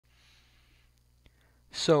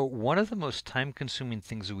So one of the most time-consuming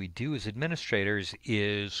things that we do as administrators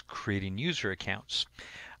is creating user accounts.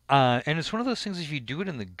 And it's one of those things, if you do it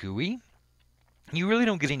in the GUI, you really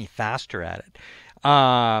don't get any faster at it.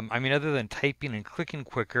 I mean, other than typing and clicking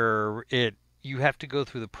quicker, you have to go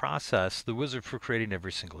through the process, the wizard for creating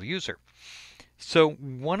every single user. So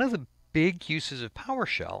one of the big uses of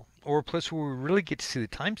PowerShell, or a place where we really get to see the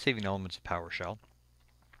time-saving elements of PowerShell,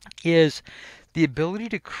 is the ability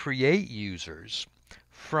to create users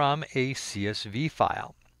from a CSV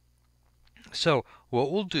file. So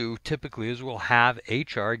what we'll do typically is we'll have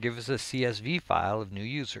HR give us a CSV file of new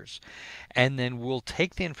users. And then we'll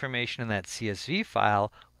take the information in that CSV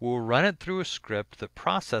file, we'll run it through a script that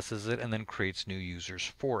processes it and then creates new users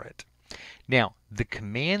for it. Now, the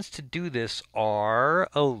commands to do this are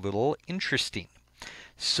a little interesting.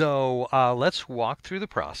 So let's walk through the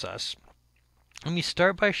process. Let me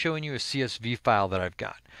start by showing you a CSV file that I've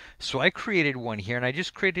got. So I created one here, and I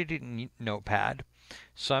just created it in Notepad.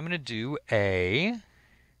 So I'm going to do a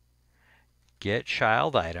get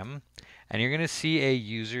child item, and you're going to see a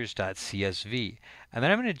users.csv. And then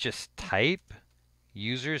I'm going to just type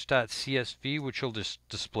users.csv, which will just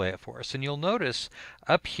display it for us. And you'll notice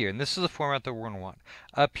up here, and this is the format that we're going to want,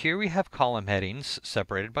 up here we have column headings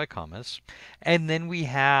separated by commas, and then we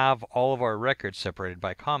have all of our records separated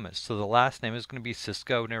by commas. So the last name is going to be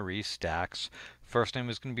Cisco Nerys Stacks. First name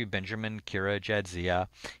is going to be Benjamin Kira Jadzia.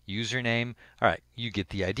 Username, all right, you get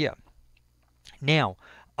the idea. Now,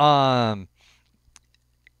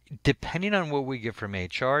 depending on what we get from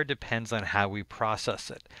HR depends on how we process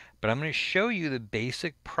it. But I'm going to show you the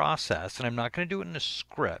basic process, and I'm not going to do it in a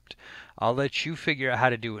script. I'll let you figure out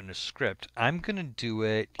how to do it in a script. I'm going to do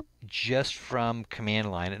it just from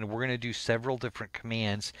command line, and we're going to do several different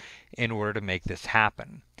commands in order to make this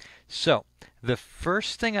happen. So the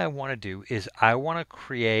first thing I want to do is I want to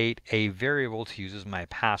create a variable to use as my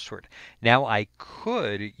password. Now I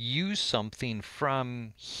could use something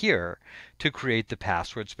from here to create the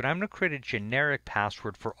passwords, but I'm going to create a generic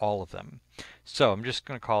password for all of them. So I'm just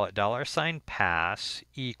going to call it $pass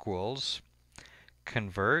equals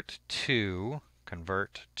convert to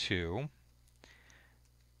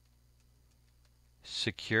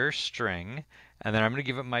secure string, and then I'm going to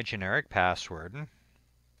give it my generic password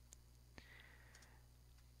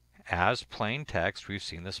as plain text. We've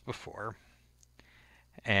seen this before.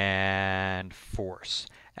 And force.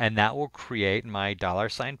 And that will create my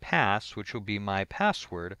 $pass, which will be my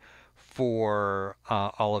password for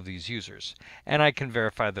all of these users. And I can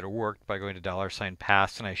verify that it worked by going to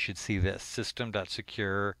 $pass, and I should see this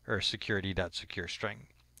system.secure or security.secureString.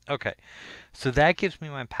 Okay, so that gives me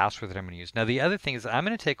my password that I'm going to use. Now the other thing is I'm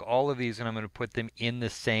going to take all of these and I'm going to put them in the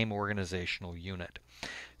same organizational unit.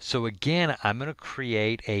 So again, I'm going to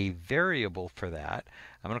create a variable for that.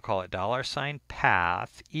 I'm going to call it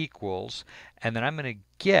 $path equals, and then I'm going to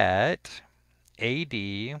get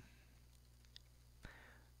AD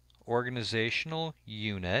organizational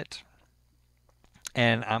unit,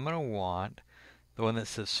 and I'm going to want the one that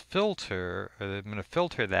says filter, or I'm going to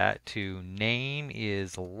filter that to name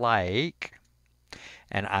is like,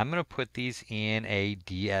 and I'm going to put these in a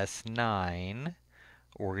DS9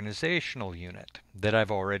 organizational unit that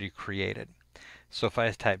I've already created. So if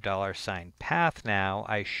I type $path now,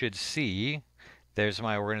 I should see there's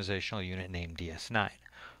my organizational unit named DS9.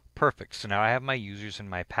 Perfect. So now I have my users and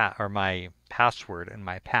my my password and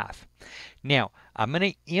my path. Now I'm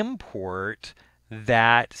going to import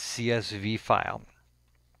that CSV file.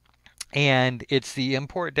 And it's the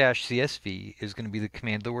import-csv is going to be the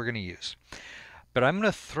command that we're going to use. But I'm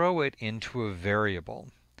going to throw it into a variable.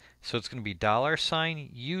 So it's going to be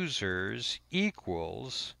 $users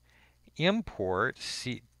equals import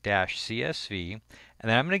 -csv,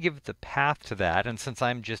 and then I'm going to give it the path to that. And since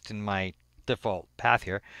I'm just in my default path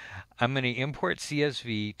here, I'm going to import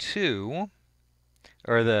CSV to,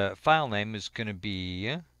 or the file name is going to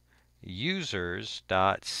be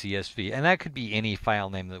users.csv, and that could be any file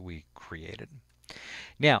name that we created.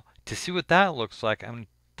 Now, to see what that looks like, I'm going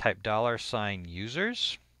to type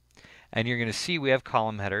 $users. And you're going to see we have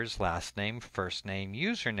column headers, last name, first name,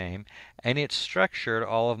 username, and it's structured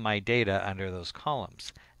all of my data under those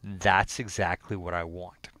columns. That's exactly what I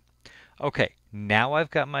want. Okay, now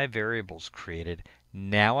I've got my variables created.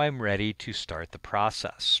 Now I'm ready to start the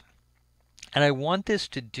process. And I want this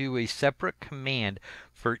to do a separate command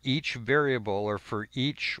for each variable or for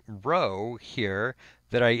each row here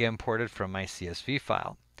that I imported from my CSV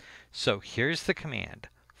file. So here's the command.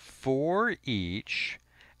 For each,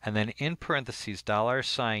 and then in parentheses,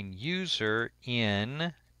 $user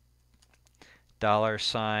in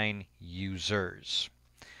 $users.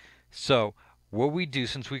 So what we do,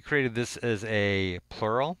 since we created this as a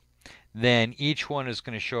plural, then each one is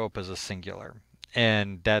going to show up as a singular.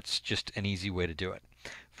 And that's just an easy way to do it.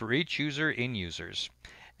 For each user in users.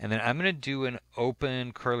 And then I'm going to do an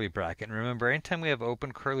open curly bracket. And remember, anytime we have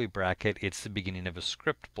open curly bracket, it's the beginning of a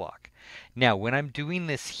script block. Now, when I'm doing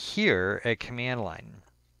this here at command line,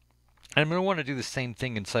 I'm going to want to do the same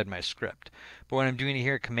thing inside my script. But when I'm doing it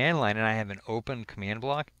here at command line and I have an open command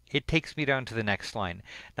block, it takes me down to the next line.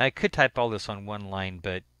 Now, I could type all this on one line,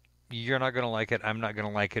 but you're not going to like it. I'm not going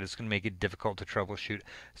to like it. It's going to make it difficult to troubleshoot.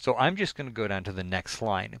 So I'm just going to go down to the next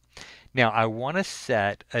line. Now, I want to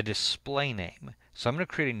set a display name. So I'm going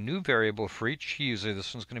to create a new variable for each user.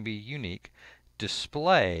 This one's going to be unique.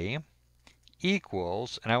 Display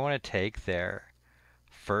equals, and I want to take their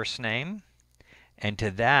first name. And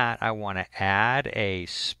to that, I want to add a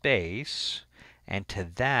space. And to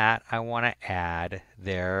that, I want to add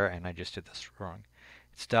their, and I just did this wrong,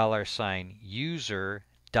 it's $user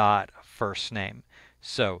dot first name.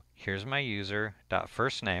 So here's my user dot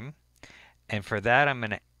first name. And for that, I'm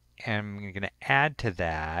going to add to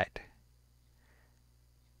that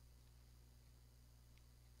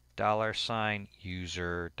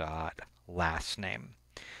 $user dot last name.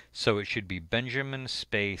 So it should be Benjamin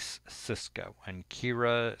space Cisco and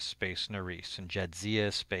Kira space Nerys and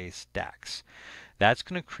Jadzia space Dax. That's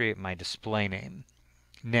going to create my display name.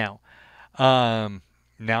 Now I'm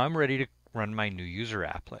ready to run my new user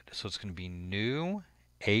applet. So it's going to be new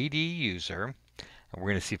AD user. And we're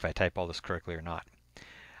going to see if I type all this correctly or not.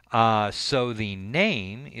 So the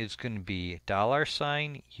name is going to be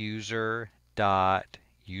 $user dot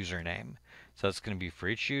username. So that's going to be for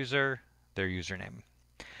each user, their username.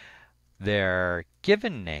 Their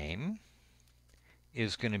given name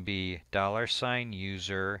is going to be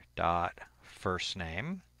 $user dot first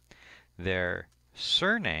name. Their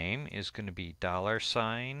surname is going to be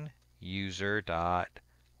 $user dot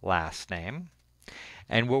last name.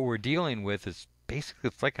 And what we're dealing with is basically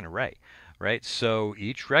it's like an array, right? So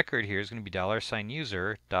each record here is going to be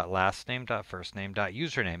 $user dot last name dot first name dot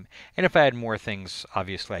username. And if I had more things,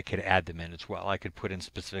 obviously I could add them in as well. I could put in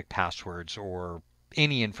specific passwords or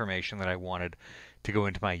any information that I wanted to go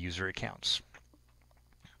into my user accounts.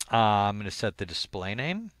 I'm going to set the display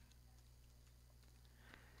name.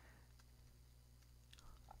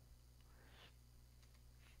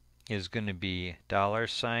 Is going to be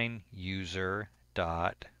 $user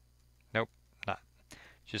dot, nope, not,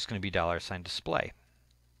 just going to be $display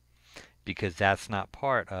because that's not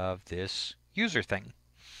part of this user thing.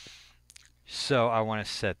 So I want to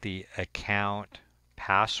set the account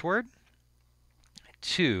password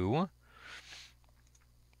to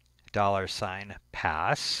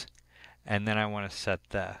 $pass, and then I want to set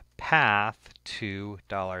the path to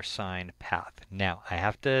 $path. Now I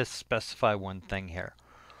have to specify one thing here.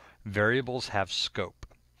 Variables have scope.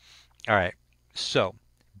 All right, so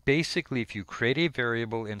basically if you create a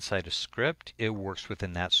variable inside a script, it works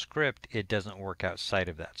within that script. It doesn't work outside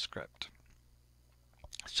of that script.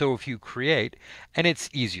 So if you create, and it's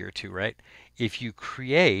easier to, right? If you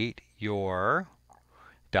create your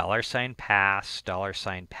 $pass,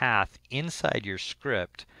 $path inside your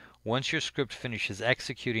script, once your script finishes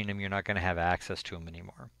executing them, you're not going to have access to them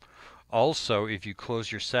anymore. Also, if you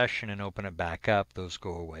close your session and open it back up, those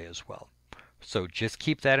go away as well. So just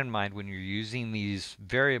keep that in mind when you're using these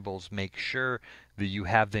variables. Make sure that you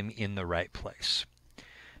have them in the right place.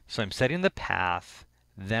 So I'm setting the path.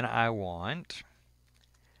 Then I want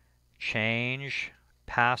change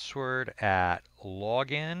password at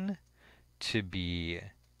login to be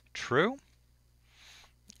true.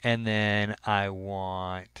 And then I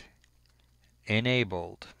want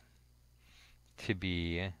enabled to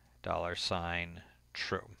be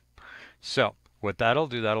 $true. So what that'll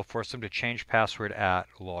do, that'll force them to change password at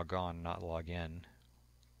log on, not log in.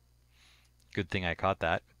 Good thing I caught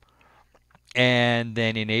that. And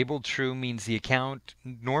then enabled true means the account,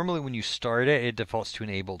 normally when you start it, it defaults to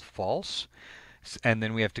enabled false. And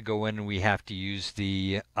then we have to go in and we have to use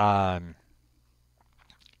the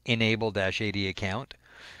enable-AD account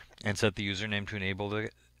and set the username to enable the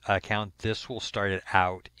account. This will start it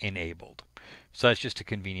out enabled. So that's just a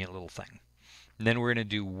convenient little thing. And then we're going to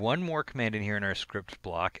do one more command in here in our script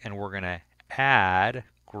block, and we're going to add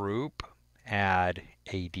group, add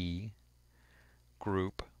AD,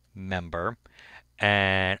 group member,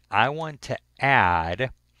 and I want to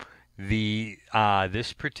add the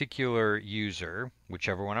this particular user,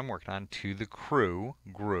 whichever one I'm working on, to the crew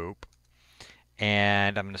group,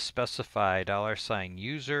 and I'm going to specify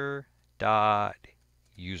 $user dot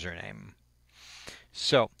username.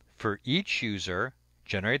 So for each user,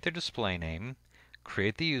 generate their display name,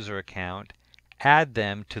 create the user account, add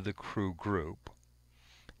them to the crew group,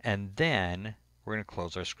 and then we're going to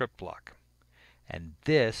close our script block. And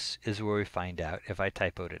this is where we find out if I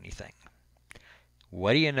typoed anything.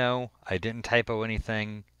 What do you know? I didn't typo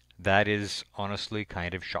anything. That is honestly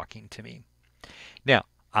kind of shocking to me. Now,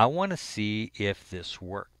 I want to see if this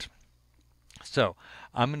worked. So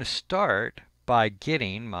I'm going to start by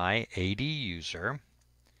getting my AD user.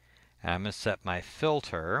 I'm going to set my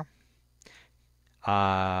filter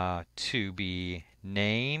to be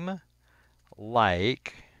name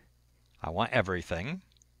like. I want everything.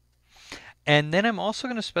 And then I'm also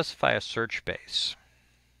going to specify a search base.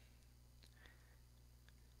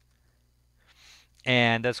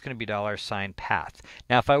 And that's going to be $path.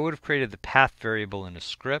 Now, if I would have created the path variable in a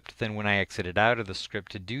script, then when I exited out of the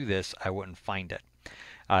script to do this, I wouldn't find it.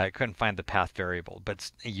 I couldn't find the path variable,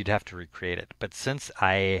 but you'd have to recreate it. But since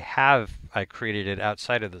I created it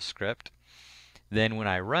outside of the script, then when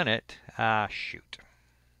I run it,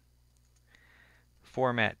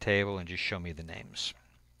 format table and just show me the names.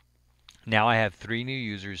 Now I have 3 new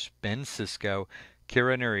users, Ben Cisco,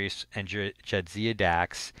 Kira Nerys, and Jadzia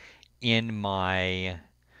Dax in my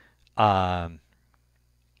my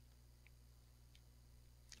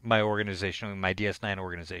DS9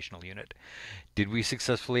 organizational unit. Did we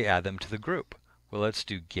successfully add them to the group? Well, let's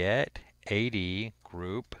do get AD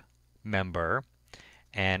group member,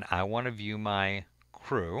 and I want to view my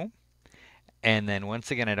crew. And then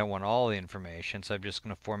once again, I don't want all the information, so I'm just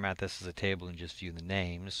going to format this as a table and just view the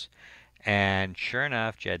names. And sure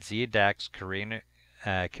enough, Jadzia Dax, Kira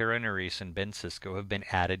Nerys, and Ben Cisco have been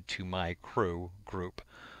added to my crew group.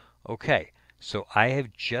 Okay, so I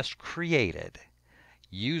have just created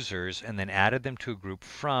users and then added them to a group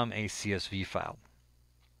from a CSV file.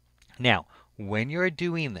 Now, when you're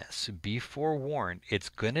doing this, be forewarned, it's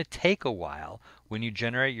going to take a while when you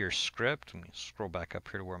generate your script. Let me scroll back up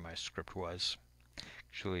here to where my script was.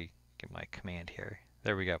 Actually, get my command here.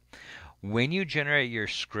 There we go. When you generate your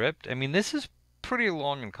script, I mean, this is pretty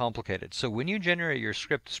long and complicated. So when you generate your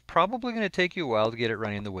script, it's probably going to take you a while to get it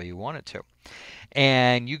running the way you want it to.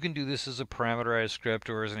 And you can do this as a parameterized script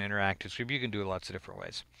or as an interactive script. You can do it lots of different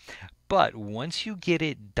ways. But once you get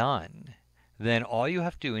it done, then all you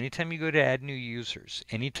have to do, anytime you go to add new users,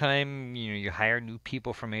 anytime you hire new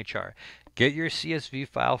people from HR, get your CSV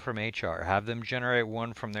file from HR, have them generate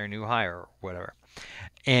one from their new hire or whatever.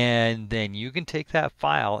 And then you can take that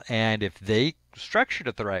file, and if they structured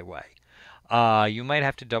it the right way, you might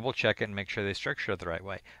have to double check it and make sure they structured it the right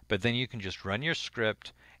way. But then you can just run your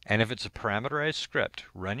script, and if it's a parameterized script,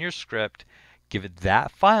 run your script, give it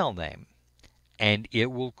that file name, and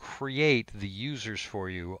it will create the users for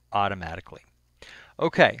you automatically.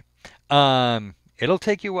 Okay, it'll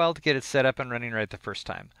take you a while to get it set up and running right the first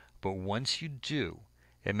time, but once you do,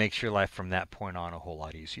 it makes your life from that point on a whole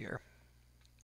lot easier.